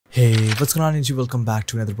Hey, what's going on YouTube? Welcome back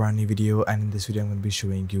to another brand new video, and in this video I'm going to be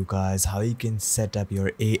showing you guys how you can set up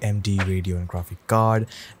your AMD Radeon graphic card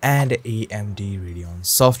and AMD Radeon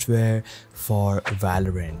software for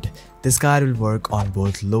Valorant. This card will work on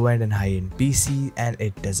both low-end and high-end PC, and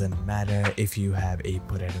it doesn't matter if you have a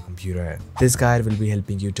potato computer. This guide will be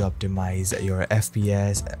helping you to optimize your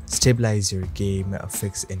FPS, stabilize your game,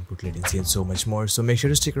 fix input latency, and so much more. So make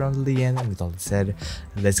sure to stick around till the end, and with all that said,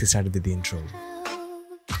 let's get started with the intro.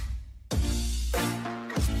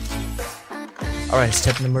 Alright,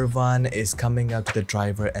 step number 1 is coming up to the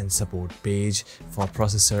driver and support page for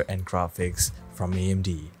processor and graphics from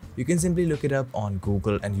AMD. You can simply look it up on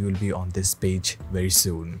Google and you will be on this page very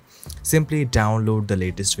soon. Simply download the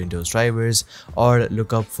latest Windows drivers or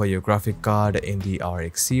look up for your graphic card in the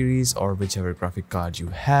RX series or whichever graphic card you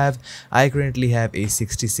have. I currently have a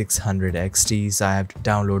 6600 XT, so I have to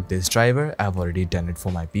download this driver. I've already done it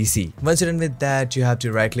for my PC. Once you're done with that, you have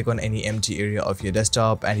to right click on any empty area of your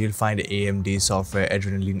desktop and you'll find AMD Software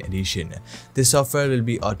Adrenaline Edition. This software will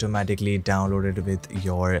be automatically downloaded with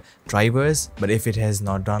your drivers, but if it has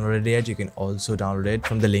not downloaded yet, you can also download it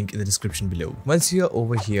from the link in the description below. Once you're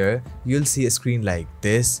over here, you'll see a screen like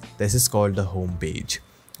this. This is called the home page.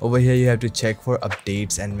 Over here you have to check for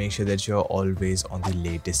updates and make sure that you're always on the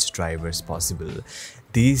latest drivers possible.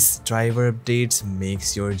 These driver updates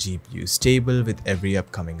makes your GPU stable with every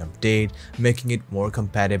upcoming update, making it more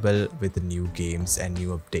compatible with the new games and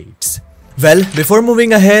new updates. Well, before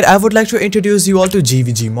moving ahead, I would like to introduce you all to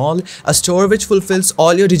GVGMall, a store which fulfills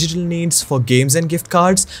all your digital needs for games and gift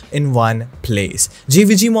cards in one place.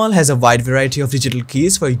 GVGMall has a wide variety of digital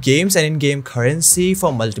keys for games and in-game currency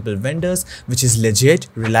for multiple vendors, which is legit,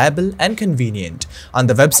 reliable and convenient. On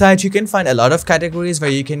the website, you can find a lot of categories where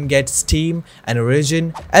you can get Steam and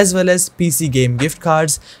Origin as well as PC game gift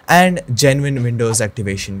cards and genuine Windows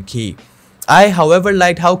activation key. I, however,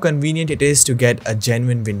 liked how convenient it is to get a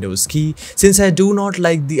genuine Windows key, since I do not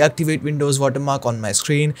like the Activate Windows watermark on my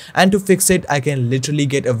screen, and to fix it I can literally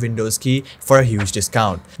get a Windows key for a huge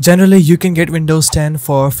discount. Generally you can get Windows 10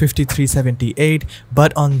 for $53.78,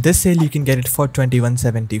 but on this sale you can get it for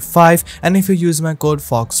 $21.75, and if you use my code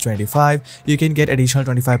FOX25 you can get additional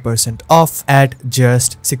 25% off at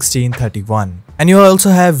just $16.31. And you also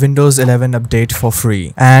have Windows 11 update for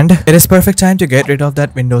free, and it is perfect time to get rid of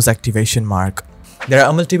that Windows activation mark. There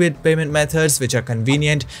are multiple payment methods which are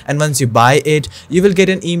convenient, and once you buy it, you will get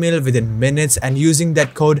an email within minutes, and using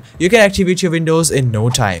that code, you can activate your Windows in no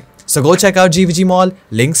time. So go check out GVGMall,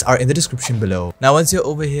 links are in the description below. Now once you're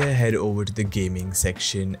over here, head over to the gaming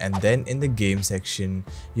section, and then in the game section,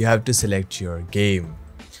 you have to select your game.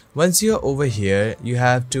 Once you're over here, you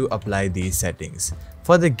have to apply these settings.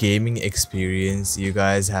 For the gaming experience, you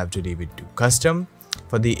guys have to leave it to custom.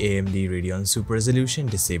 For the AMD Radeon Super Resolution,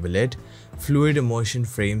 disable it. Fluid Motion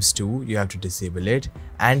Frames 2, you have to disable it.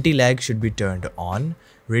 Anti-lag should be turned on.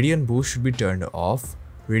 Radeon Boost should be turned off.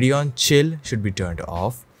 Radeon Chill should be turned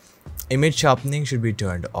off. Image Sharpening should be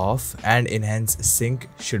turned off. And Enhance Sync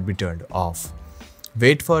should be turned off.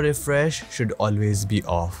 Wait for refresh should always be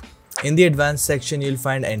off. In the advanced section, you'll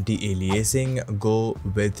find anti-aliasing, go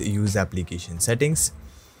with use application settings.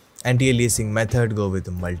 Anti-aliasing method, go with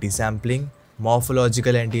multi-sampling.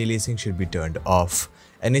 Morphological anti-aliasing should be turned off.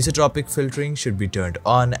 Anisotropic filtering should be turned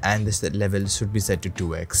on, and this level should be set to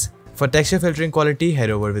 2x. For texture filtering quality, head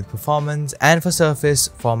over with performance, and for surface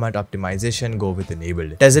format optimization, go with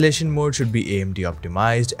enabled. Tessellation mode should be AMD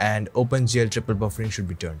optimized, and OpenGL triple buffering should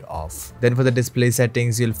be turned off. Then for the display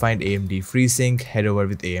settings, you'll find AMD FreeSync, head over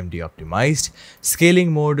with AMD optimized.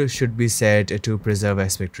 Scaling mode should be set to preserve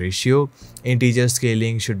aspect ratio. Integer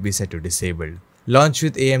scaling should be set to disabled. Launch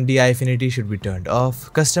with AMD Affinity should be turned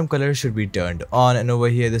off. Custom color should be turned on, and over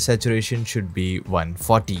here the saturation should be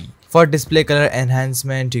 140. For display color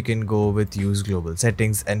enhancement, you can go with use global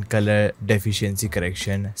settings, and color deficiency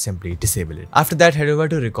correction, simply disable it. After that, head over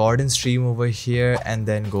to record and stream over here, and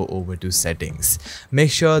then go over to settings. Make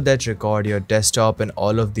sure that record your desktop and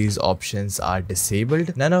all of these options are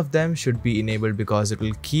disabled. None of them should be enabled because it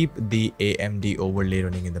will keep the AMD overlay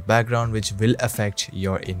running in the background, which will affect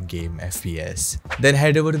your in-game FPS. Then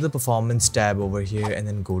head over to the performance tab over here and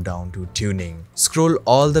then go down to tuning. Scroll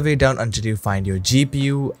all the way down until you find your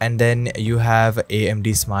GPU, and then you have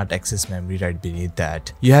AMD Smart Access Memory right beneath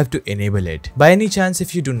that. You have to enable it. By any chance,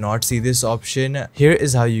 if you do not see this option, here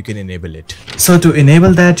is how you can enable it. So to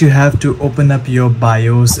enable that, you have to open up your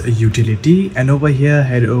BIOS utility, and over here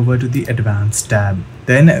head over to the Advanced tab.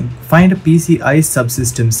 Then find PCI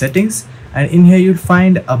subsystem settings. and in here you'll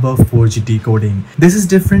find above 4G decoding. This is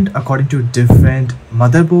different according to different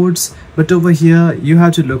motherboards, but over here you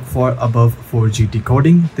have to look for above 4G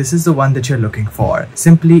decoding. This is the one that you're looking for.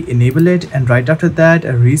 Simply enable it, and right after that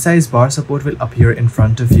a resize bar support will appear in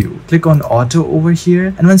front of you. Click on auto over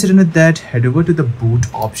here, and once you're done with that, head over to the boot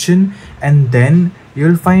option, and then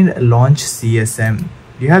you'll find launch CSM.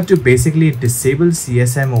 You have to basically disable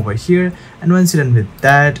CSM over here, and once you're done with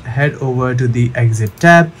that, head over to the exit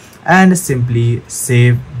tab and simply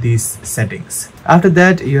save these settings. After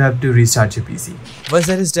that, you have to restart your PC. Once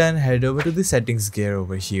that is done, head over to the settings gear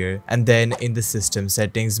over here, and then in the system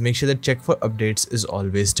settings, make sure that check for updates is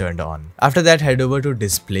always turned on. After that, head over to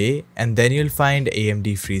display, and then you'll find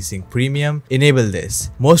AMD FreeSync Premium. Enable this.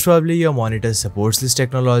 Most probably your monitor supports this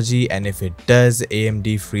technology, and if it does,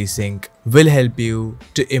 AMD FreeSync will help you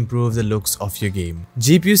to improve the looks of your game.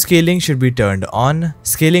 GPU scaling should be turned on.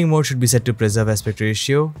 Scaling mode should be set to preserve aspect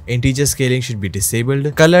ratio. Integer scaling should be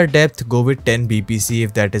disabled. Color depth, go with 10 BPC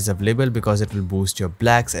if that is available, because it will boost your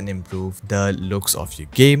blacks and improve the looks of your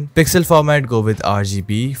game. Pixel format, go with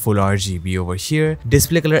RGB, full RGB over here.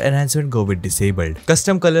 Display color enhancement, go with disabled.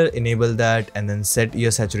 Custom color, enable that, and then set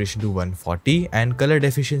your saturation to 140, and color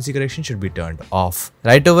deficiency correction should be turned off.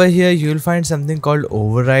 Right over here you'll find something called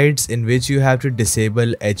overrides, in which you have to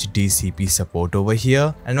disable HDCP support over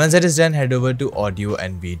here, and once that is done, head over to audio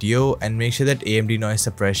and video and make sure that AMD noise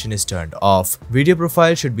suppression is turned off. Video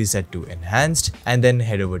profile should be set to enhanced, and then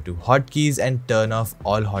head over to hotkeys and turn off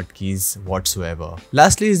all hotkeys whatsoever.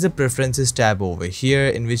 Lastly is the preferences tab over here,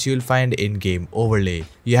 in which you'll find in-game overlay.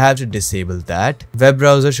 You have to disable that. Web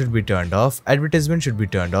browser should be turned off, advertisement should be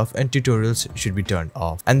turned off, and tutorials should be turned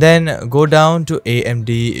off. And then go down to AMD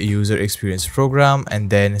user experience program, and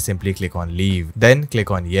then simply click on leave, then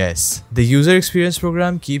click on yes. The user experience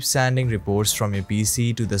program keeps sending reports from your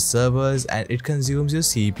PC to the servers, and it consumes your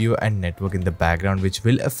CPU and network in the background, which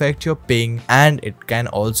will affect your ping, and it can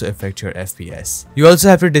also affect your FPS. You also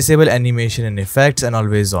have to disable animation and effects and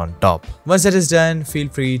always on top. Once that is done, feel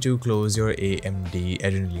free to close your AMD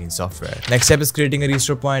Radeon software. Next step is creating a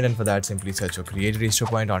restore point, and for that simply search for create restore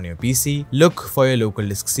point on your PC. Look for your local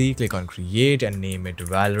disk C, click on create and name it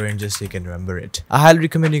Valorant, just so you can remember it. I highly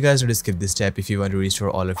recommend you guys to skip this step if you want to restore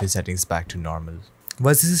all of your settings back to normal.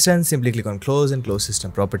 Once this is done, simply click on close and close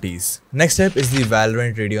system properties. Next step is the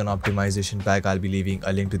Valorant Radeon optimization pack. I'll be leaving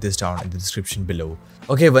a link to this down in the description below.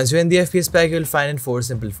 Okay, once you're in the FPS pack, you'll find in 4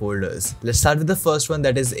 simple folders. Let's start with the first one,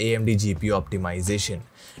 that is AMD GPU optimization.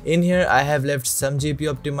 In here, I have left some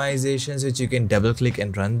GPU optimizations which you can double click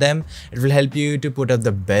and run them. It will help you to put up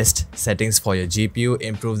the best settings for your GPU,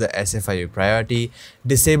 improve the SFIU priority,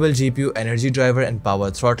 disable GPU energy driver and power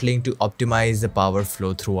throttling to optimize the power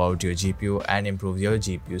flow throughout your GPU and improve your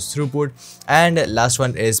GPU's throughput. And last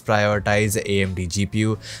one is prioritize AMD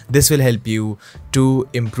GPU. This will help you to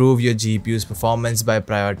improve your GPU's performance by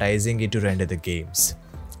prioritizing it to render the games.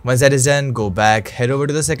 Once that is done, go back, head over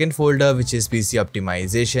to the second folder, which is PC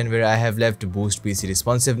optimization, where I have left boost PC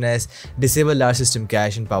responsiveness, disable large system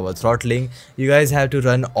cache and power throttling. You guys have to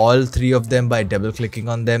run all 3 of them by double clicking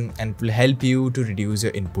on them, and it will help you to reduce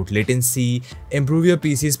your input latency, improve your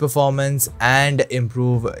PC's performance and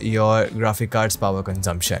improve your graphic card's power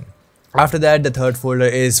consumption. After that, the third folder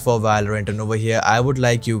is for Valorant, and over here I would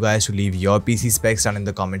like you guys to leave your PC specs down in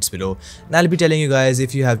the comments below, and I'll be telling you guys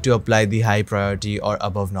if you have to apply the high priority or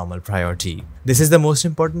above normal priority. This is the most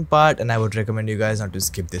important part, and I would recommend you guys not to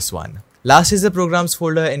skip this one. Last is the programs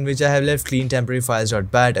folder, in which I have left clean temporary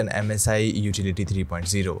files.bat and MSI utility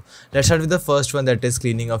 3.0. Let's start with the first one, that is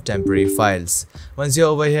cleaning of temporary files. Once you're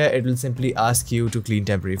over here, it will simply ask you to clean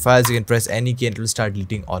temporary files. You can press any key and it will start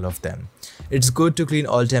deleting all of them. It's good to clean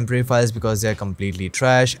all temporary files because they are completely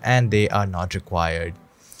trash and they are not required.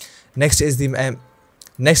 Next is the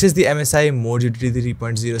MSI mode utility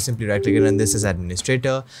 3.0. Simply right click and run this as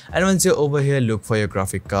administrator, and once you're over here, look for your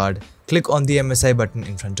graphic card, click on the MSI button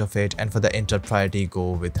in front of it, and for the interrupt priority,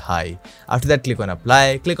 go with high. After that, click on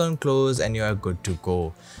apply, click on close, and you are good to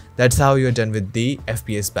go. That's how you're done with the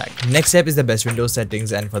FPS pack. Next step is the best Windows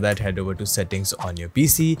settings, and for that, head over to settings on your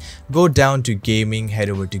PC, go down to gaming, head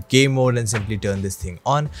over to game mode and simply turn this thing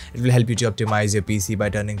on. It will help you to optimize your PC by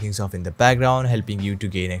turning things off in the background, helping you to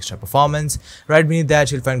gain extra performance. Right beneath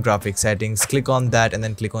that, you'll find graphic settings. Click on that and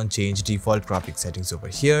then click on change default graphic settings over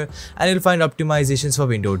here, and you'll find optimizations for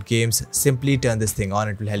windowed games. Simply turn this thing on.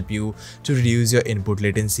 It will help you to reduce your input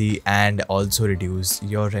latency and also reduce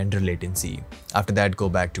your render latency. After that, go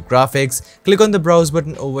back to graphics, click on the browse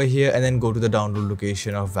button over here and then go to the download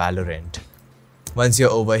location of Valorant. Once you're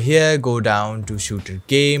over here, go down to shooter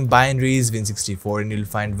game, binaries, Win64, and you'll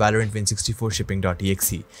find Valorant Win64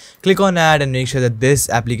 shipping.exe. Click on add and make sure that this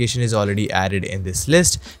application is already added in this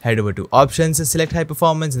list. Head over to options, select high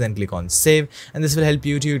performance, and then click on save, and this will help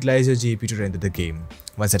you to utilize your GPU to render the game.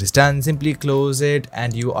 Once that is done, simply close it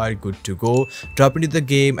and you are good to go. Drop into the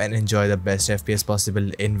game and enjoy the best FPS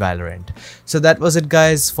possible in Valorant. So that was it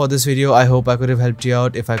guys for this video. I hope I could have helped you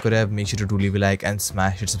out. If I could have, make sure to leave a like and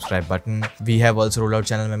smash that subscribe button. We have also rolled out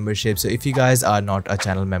channel membership, so if you guys are not a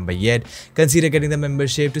channel member yet, consider getting the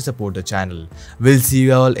membership to support the channel. We'll see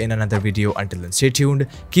you all in another video. Until then, stay tuned,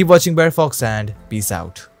 keep watching BareFox, and peace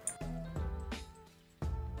out.